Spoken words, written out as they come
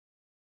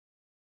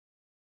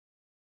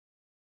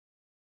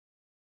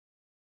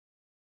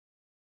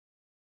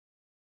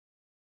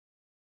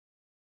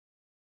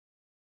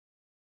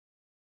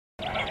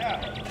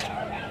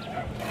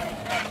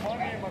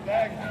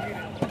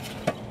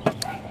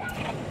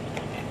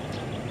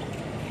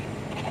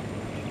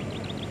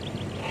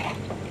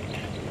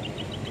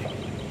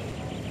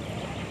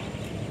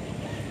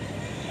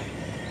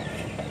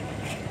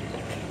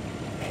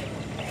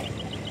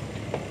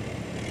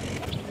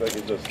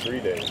us 3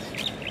 days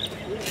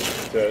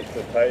to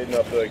tighten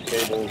up the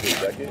cables and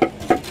deck it.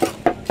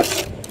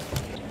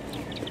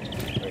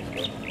 Thanks,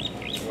 bro.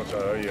 How much I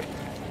owe you?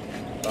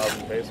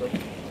 1,000 peso?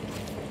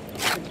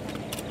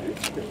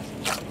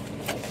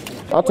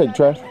 I'll take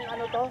trash.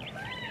 Ano to?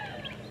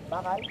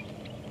 Bakal?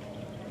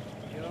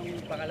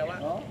 Yung pangalawa?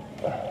 Oo.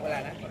 Wala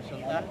na?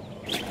 Horizontal?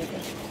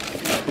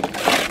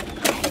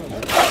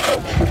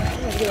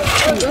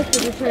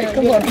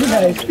 Come on, be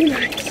nice. Be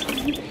nice.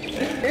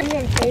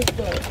 On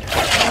Facebook.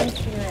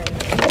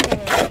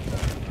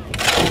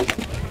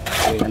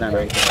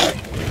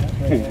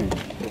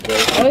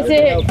 What's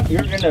it?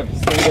 You're gonna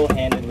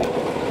single-handedly.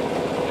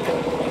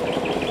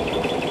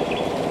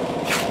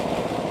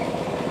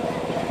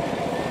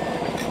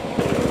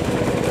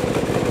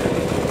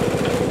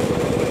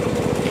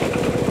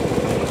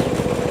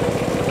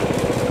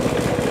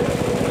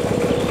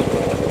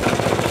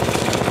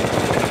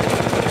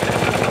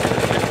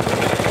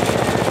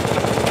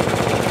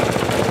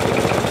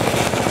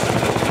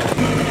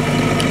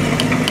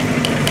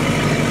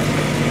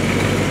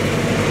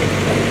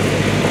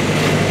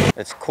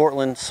 It's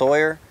Cortland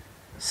Sawyer,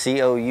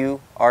 C-O-U-R-T-L-A-N-D,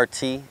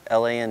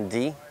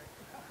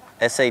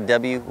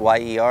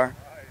 S-A-W-Y-E-R,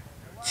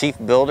 Chief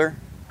Builder,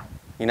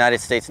 United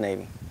States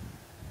Navy.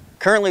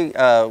 Currently,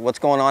 what's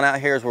going on out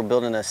here is we're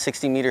building a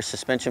 60-meter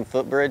suspension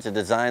footbridge, a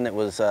design that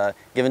was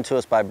given to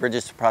us by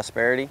Bridges to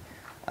Prosperity.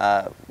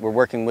 We're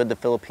working with the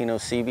Filipino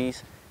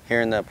Seabees here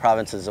in the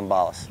province of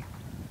Zambales.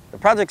 The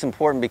project's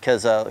important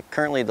because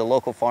currently the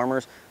local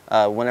farmers,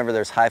 whenever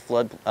there's high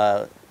flood,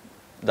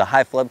 the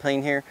high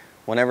floodplain here,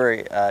 whenever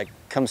it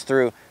comes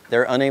through,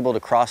 they're unable to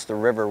cross the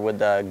river with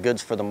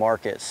goods for the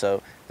market.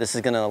 So this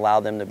is going to allow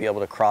them to be able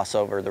to cross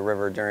over the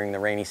river during the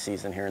rainy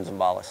season here in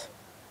Zambales.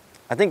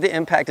 I think the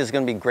impact is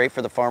going to be great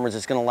for the farmers.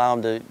 It's going to allow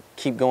them to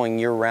keep going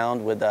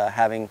year-round with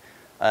having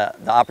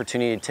the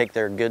opportunity to take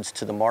their goods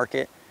to the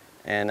market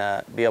and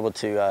be able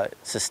to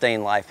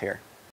sustain life here.